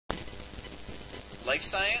Life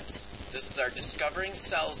Science. This is our Discovering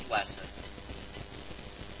Cells lesson.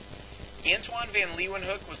 Antoine van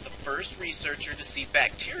Leeuwenhoek was the first researcher to see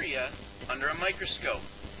bacteria under a microscope.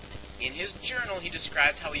 In his journal, he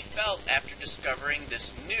described how he felt after discovering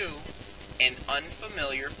this new and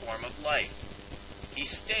unfamiliar form of life. He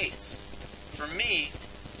states, "For me,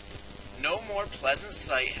 no more pleasant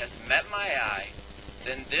sight has met my eye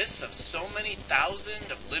than this of so many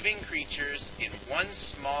thousand of living creatures in one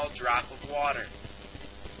small drop of water."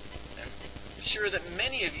 I'm sure that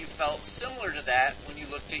many of you felt similar to that when you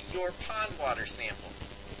looked at your pond water sample.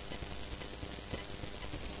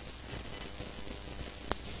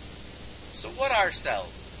 So what are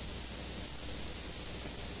cells?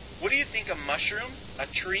 What do you think a mushroom, a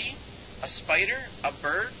tree, a spider, a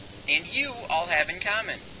bird, and you all have in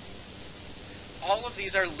common? All of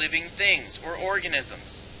these are living things or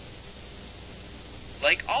organisms.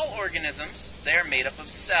 Like all organisms, they are made up of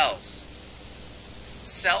cells.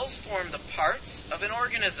 Cells form the parts of an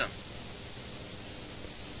organism.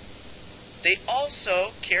 They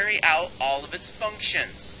also carry out all of its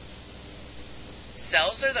functions.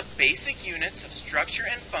 Cells are the basic units of structure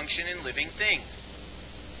and function in living things.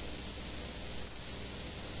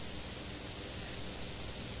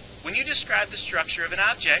 When you describe the structure of an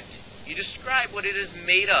object, you describe what it is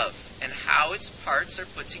made of and how its parts are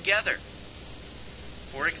put together.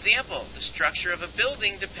 For example, the structure of a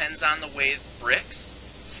building depends on the way bricks,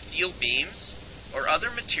 steel beams, or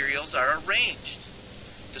other materials are arranged.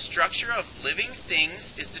 The structure of living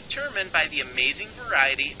things is determined by the amazing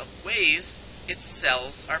variety of ways its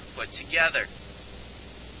cells are put together.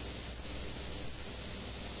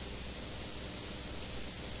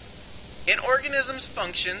 An organism's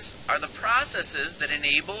functions are the processes that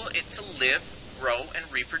enable it to live, grow,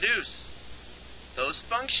 and reproduce. Those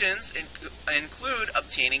functions include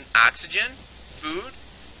obtaining oxygen, food,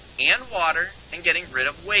 and water, and getting rid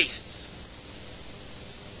of wastes.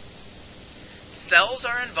 Cells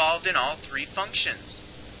are involved in all three functions.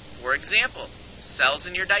 For example, cells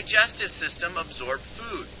in your digestive system absorb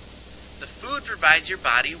food. The food provides your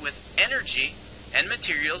body with energy and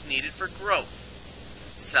materials needed for growth.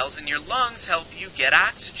 Cells in your lungs help you get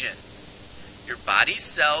oxygen. Your body's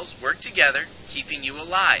cells work together, keeping you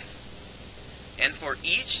alive. And for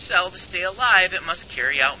each cell to stay alive, it must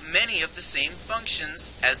carry out many of the same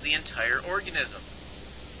functions as the entire organism.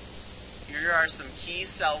 Here are some key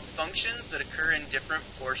cell functions that occur in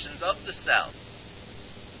different portions of the cell.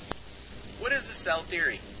 What is the cell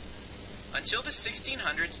theory? Until the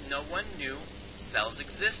 1600s, no one knew cells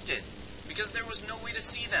existed because there was no way to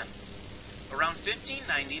see them. Around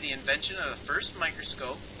 1590, the invention of the first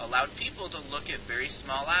microscope allowed people to look at very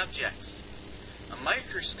small objects. A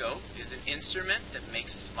microscope is an instrument that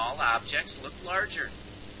makes small objects look larger.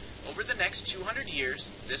 Over the next 200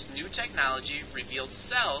 years, this new technology revealed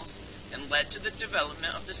cells and led to the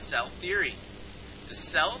development of the cell theory. The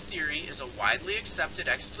cell theory is a widely accepted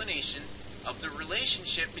explanation of the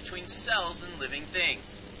relationship between cells and living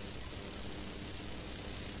things.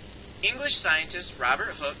 English scientist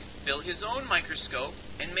Robert Hooke built his own microscope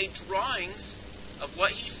and made drawings of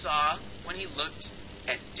what he saw when he looked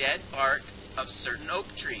at dead bark of certain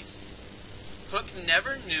oak trees. Hooke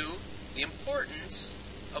never knew the importance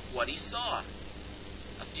of what he saw.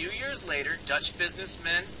 A few years later, Dutch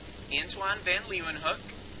businessman Antoine van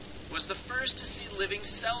Leeuwenhoek was the first to see living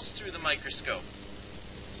cells through the microscope.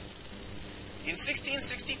 In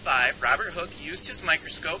 1665, Robert Hooke used his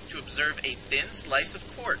microscope to observe a thin slice of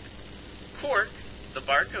cork. Cork, the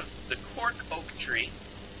bark of the cork oak tree,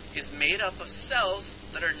 is made up of cells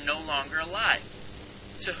that are no longer alive.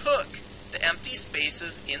 To Hooke, the empty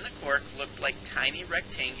spaces in the cork looked like tiny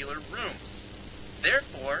rectangular rooms.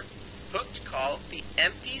 Therefore, Hooke called the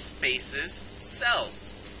empty spaces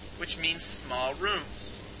cells, which means small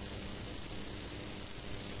rooms.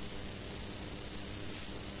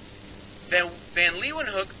 Van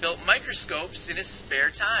Leeuwenhoek built microscopes in his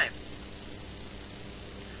spare time.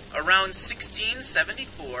 Around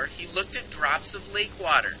 1674, he looked at drops of lake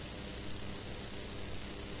water.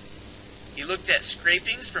 He looked at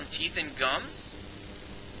scrapings from teeth and gums,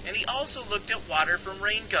 and he also looked at water from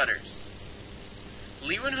rain gutters.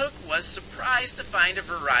 Leeuwenhoek was surprised to find a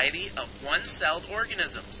variety of one-celled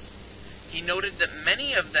organisms. He noted that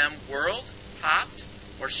many of them whirled, hopped,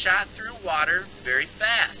 or shot through water very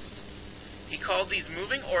fast. He called these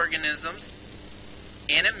moving organisms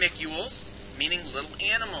animalcules, meaning little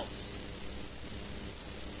animals.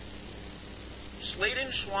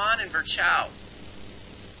 Schleiden, Schwann, and Virchow.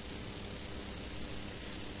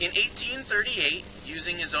 In 1838,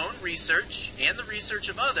 using his own research and the research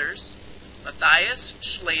of others, Matthias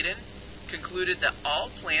Schleiden concluded that all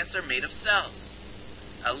plants are made of cells.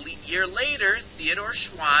 Year later, Theodor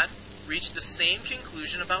Schwann reached the same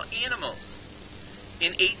conclusion about animals.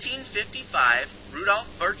 In 1855, Rudolf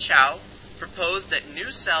Virchow proposed that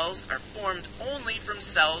new cells are formed only from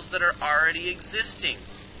cells that are already existing.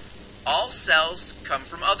 All cells come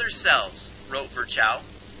from other cells, wrote Virchow.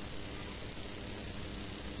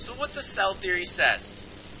 So what the cell theory says?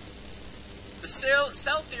 The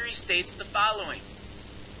cell theory states the following.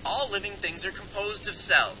 All living things are composed of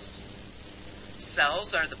cells.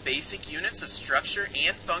 Cells are the basic units of structure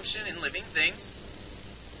and function in living things,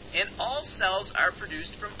 and all cells are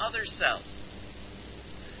produced from other cells.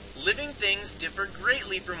 Living things differ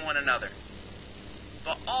greatly from one another,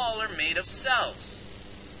 but all are made of cells.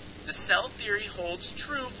 The cell theory holds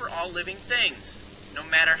true for all living things, no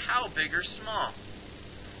matter how big or small.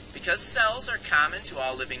 Because cells are common to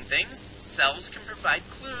all living things, cells can provide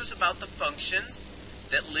clues about the functions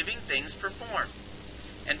that living things perform.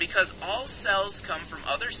 And because all cells come from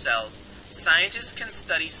other cells, scientists can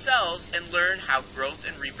study cells and learn how growth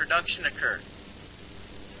and reproduction occur.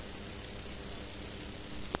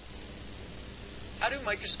 How do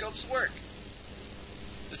microscopes work?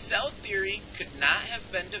 The cell theory could not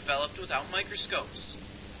have been developed without microscopes.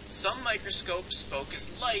 Some microscopes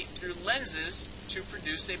focus light through lenses to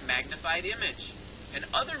produce a magnified image, and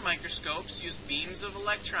other microscopes use beams of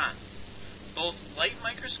electrons. Both light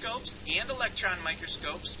microscopes and electron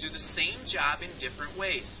microscopes do the same job in different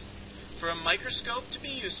ways. For a microscope to be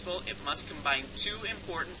useful, it must combine two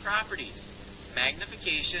important properties: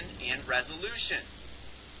 magnification and resolution.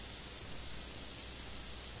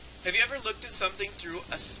 Have you ever looked at something through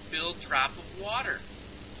a spilled drop of water?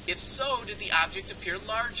 If so, did the object appear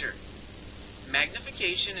larger?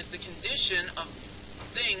 Magnification is the condition of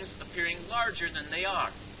things appearing larger than they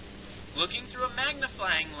are. Looking through a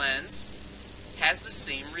magnifying lens has the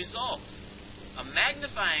same result. A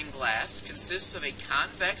magnifying glass consists of a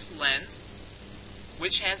convex lens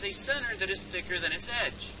which has a center that is thicker than its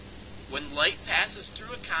edge. When light passes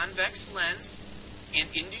through a convex lens and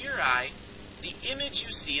into your eye, the image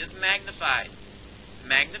you see is magnified.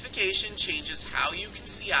 Magnification changes how you can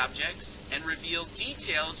see objects and reveals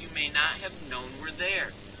details you may not have known were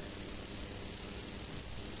there.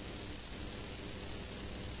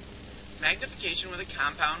 Magnification with a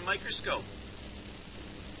compound microscope.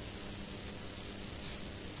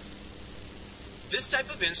 This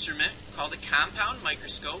type of instrument, called a compound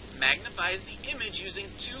microscope, magnifies the image using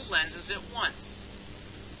two lenses at once.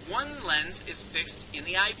 One lens is fixed in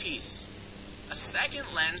the eyepiece. A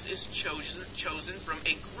second lens is chosen from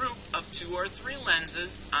a group of 2 or 3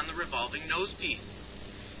 lenses on the revolving nosepiece.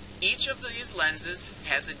 Each of these lenses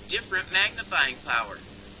has a different magnifying power.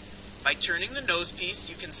 By turning the nosepiece,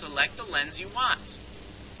 you can select the lens you want.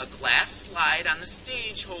 A glass slide on the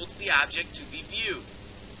stage holds the object to be viewed.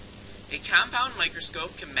 A compound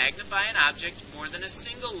microscope can magnify an object more than a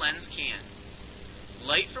single lens can.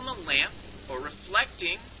 Light from a lamp or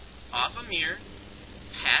reflecting off a mirror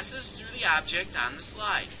passes through the object on the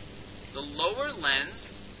slide, the lower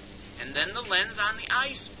lens, and then the lens on the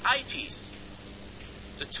eyepiece.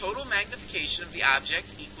 The total magnification of the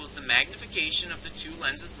object equals the magnification of the two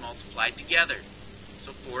lenses multiplied together.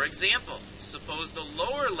 So for example, suppose the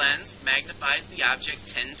lower lens magnifies the object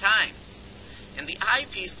 10 times, and the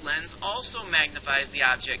eyepiece lens also magnifies the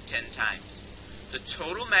object 10 times. The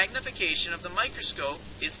total magnification of the microscope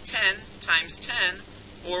is 10 times 10,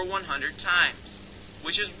 or 100 times,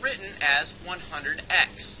 which is written as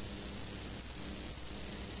 100x.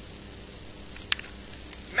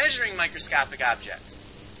 Measuring microscopic objects.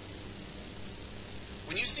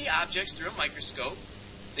 When you see objects through a microscope,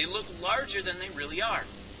 they look larger than they really are.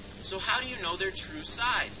 So how do you know their true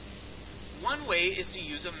size? One way is to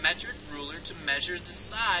use a metric ruler to measure the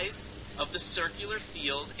size of the circular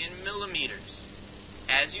field in millimeters,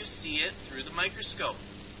 as you see it through the microscope.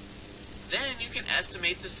 Then you can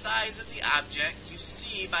estimate the size of the object you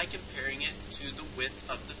see by comparing it to the width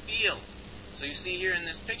of the field. So you see here in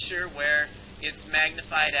this picture where it's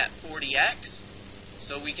magnified at 40x,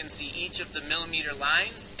 so we can see each of the millimeter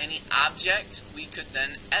lines. Any object, we could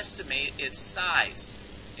then estimate its size.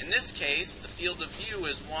 In this case, the field of view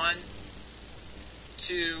is 1,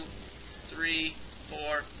 2, 3,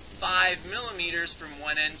 4, 5 millimeters from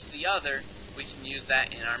one end to the other. We can use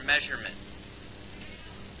that in our measurement.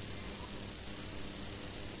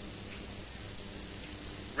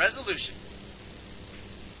 Resolution.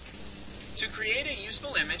 To create a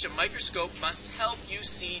useful image, a microscope must help you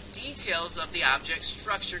see details of the object's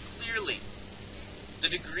structure clearly. The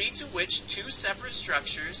degree to which two separate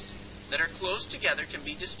structures that are close together can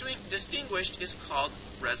be distinguished is called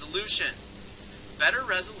resolution. Better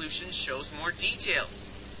resolution shows more details.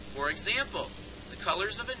 For example, the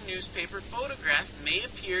colors of a newspaper photograph may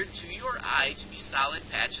appear to your eye to be solid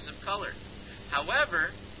patches of color.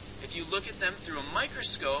 However, if you look at them through a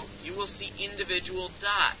microscope, you will see individual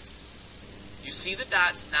dots. You see the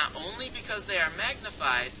dots not only because they are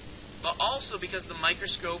magnified, but also because the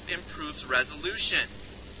microscope improves resolution.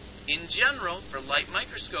 In general, for light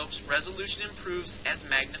microscopes, resolution improves as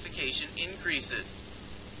magnification increases.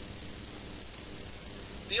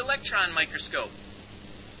 The electron microscope.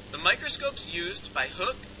 The microscopes used by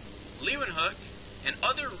Hooke, Leeuwenhoek, and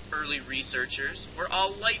other early researchers were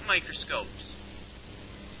all light microscopes.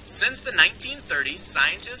 Since the 1930s,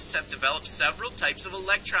 scientists have developed several types of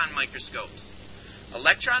electron microscopes.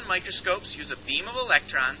 Electron microscopes use a beam of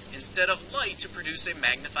electrons instead of light to produce a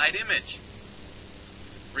magnified image.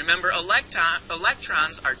 Remember,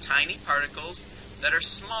 electrons are tiny particles that are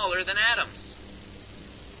smaller than atoms.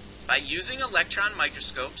 By using electron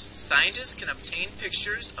microscopes, scientists can obtain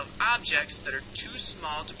pictures of objects that are too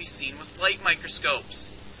small to be seen with light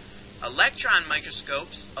microscopes. Electron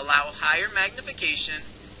microscopes allow higher magnification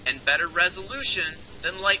and better resolution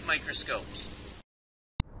than light microscopes.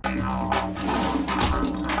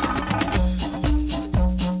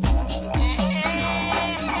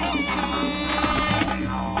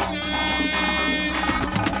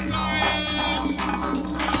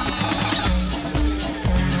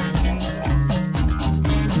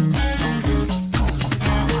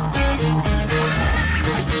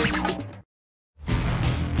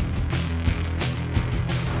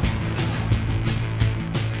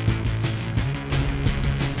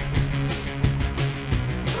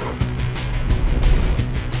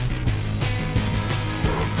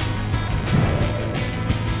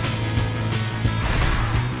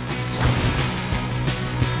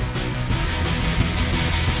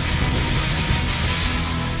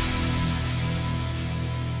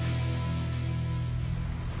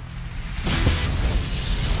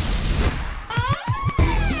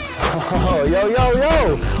 Oh,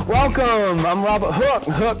 yo. Welcome. I'm Robert Hooke,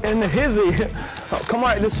 Hooke and the Hizzy. Oh, come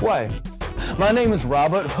right this way. My name is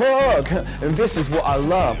Robert Hooke, and this is what I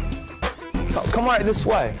love. Oh, come right this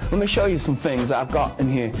way. Let me show you some things I've got in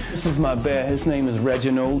here. This is my bear. His name is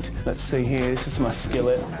Reginald. Let's see here. This is my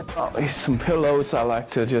skillet. Oh, here's some pillows I like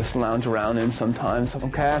to just lounge around in sometimes.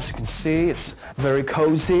 Okay, as you can see, it's very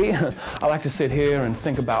cozy. I like to sit here and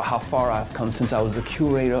think about how far I've come since I was the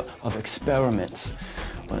curator of experiments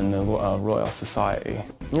in the Royal Society.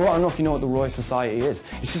 Well, I don't know if you know what the Royal Society is.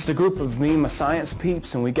 It's just a group of me and my science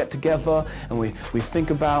peeps, and we get together and we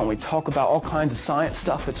think about and we talk about all kinds of science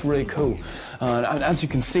stuff. It's really cool. And as you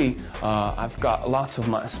can see, I've got lots of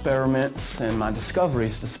my experiments and my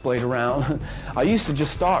discoveries displayed around. I used to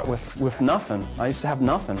just start with nothing. I used to have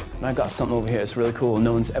nothing. And I got something over here. It's really cool.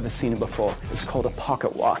 No one's ever seen it before. It's called a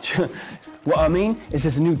pocket watch. What I mean is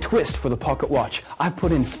there's a new twist for the pocket watch. I've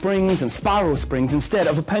put in springs and spiral springs instead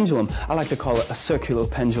of a pendulum. I like to call it a circular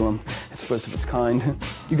pendulum. It's first of its kind.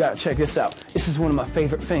 You gotta check this out. This is one of my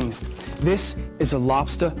favorite things. This is a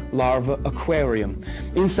lobster larva aquarium.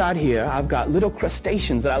 Inside here, I've got little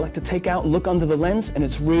crustaceans that I like to take out and look under the lens, and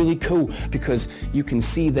it's really cool because you can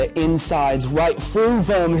see the insides right through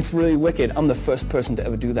them. It's really wicked. I'm the first person to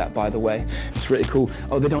ever do that, by the way. It's really cool.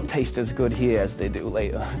 Oh, they don't taste as good here as they do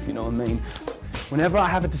later, if you know what I mean. Whenever I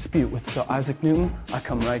have a dispute with Sir Isaac Newton, I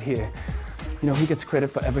come right here. You know, he gets credit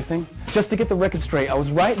for everything. Just to get the record straight, I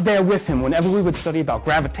was right there with him whenever we would study about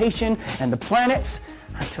gravitation and the planets.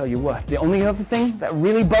 I tell you what, the only other thing that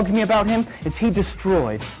really bugs me about him is he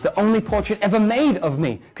destroyed the only portrait ever made of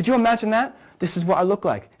me. Could you imagine that? This is what I look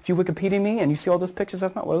like. If you Wikipedia me and you see all those pictures,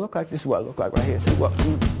 that's not what I look like. This is what I look like right here. See what?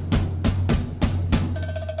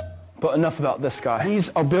 But enough about this guy. These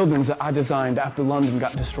are buildings that I designed after London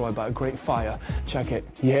got destroyed by a great fire. Check it.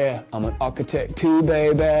 Yeah, I'm an architect too,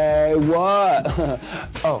 baby. What?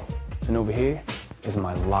 Oh, and over here is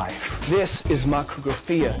my life. This is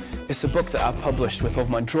Micrographia. It's a book that I published with all of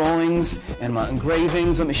my drawings and my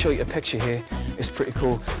engravings. Let me show you a picture here. It's pretty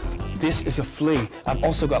cool. This is a flea. I've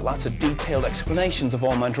also got lots of detailed explanations of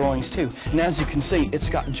all my drawings too. And as you can see, it's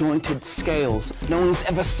got jointed scales. No one's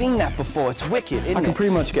ever seen that before. It's wicked, isn't it? I can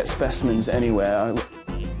pretty much get specimens anywhere.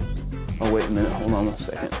 Oh, wait a minute. Hold on a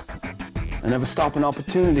second. I never stop an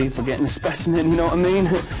opportunity for getting a specimen, you know what I mean?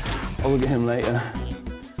 I'll look at him later.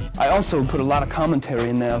 I also put a lot of commentary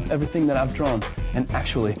in there of everything that I've drawn. And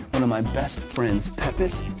actually, one of my best friends,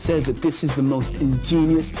 Pepys, says that this is the most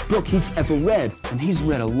ingenious book he's ever read. And he's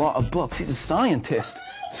read a lot of books. He's a scientist.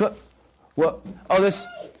 So, what? Oh,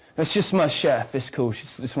 that's just my chef. It's cool.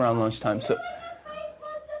 It's around lunchtime. So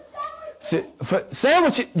for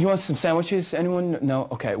sandwiches, you want some sandwiches? Anyone? No?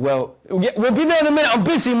 Okay, well, we'll be there in a minute. I'm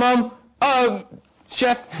busy, Mom.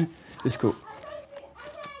 Chef, it's cool.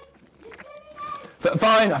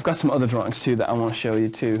 Fine, I've got some other drawings too that I want to show you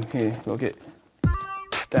too. Here, look it.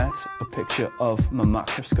 That's a picture of my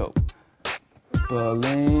microscope.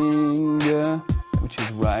 Berlinger, which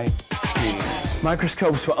is right here.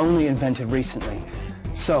 Microscopes were only invented recently,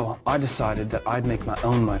 so I decided that I'd make my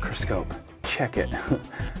own microscope. Check it.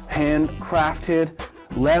 Handcrafted,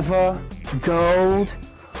 leather, gold.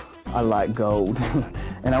 I like gold.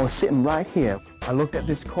 And I was sitting right here. I looked at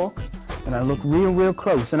this cork, and I looked real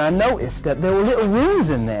close, and I noticed that there were little rooms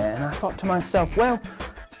in there, and I thought to myself, well,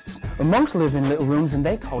 monks live in little rooms, and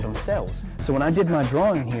they call them cells. So when I did my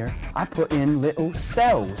drawing here, I put in little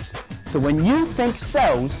cells. So when you think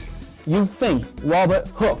cells, you think Robert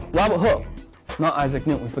Hooke. Robert Hooke, not Isaac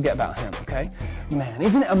Newton. Forget about him, okay? Man,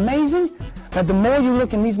 isn't it amazing that the more you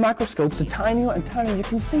look in these microscopes, the tinier and tinier you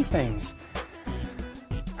can see things?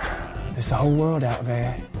 There's a whole world out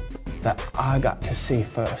there that I got to see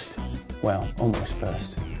first. Well, almost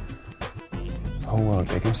first. The whole world,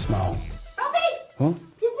 big and small. Robbie! Huh?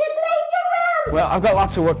 Well, I've got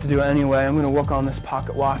lots of work to do anyway. I'm going to work on this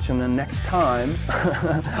pocket watch, and then next time,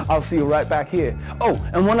 I'll see you right back here. Oh,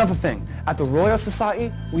 and one other thing. At the Royal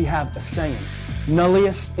Society, we have a saying,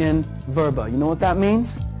 nullius in verba. You know what that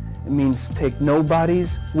means? It means take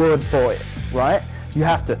nobody's word for it, right? You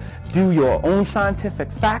have to do your own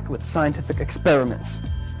scientific fact with scientific experiments.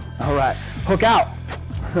 All right, hook out.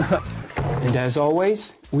 And as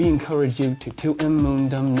always, we encourage you to tuum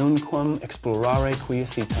mundum nunquam explorare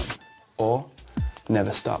quiescitum, or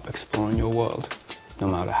never stop exploring your world, no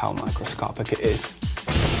matter how microscopic it is.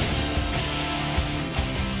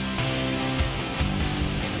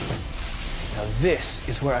 Now this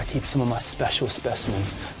is where I keep some of my special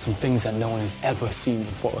specimens, some things that no one has ever seen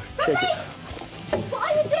before. Check it.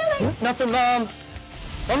 What are you doing? Nothing, Mom.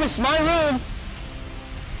 Mom, it's my room.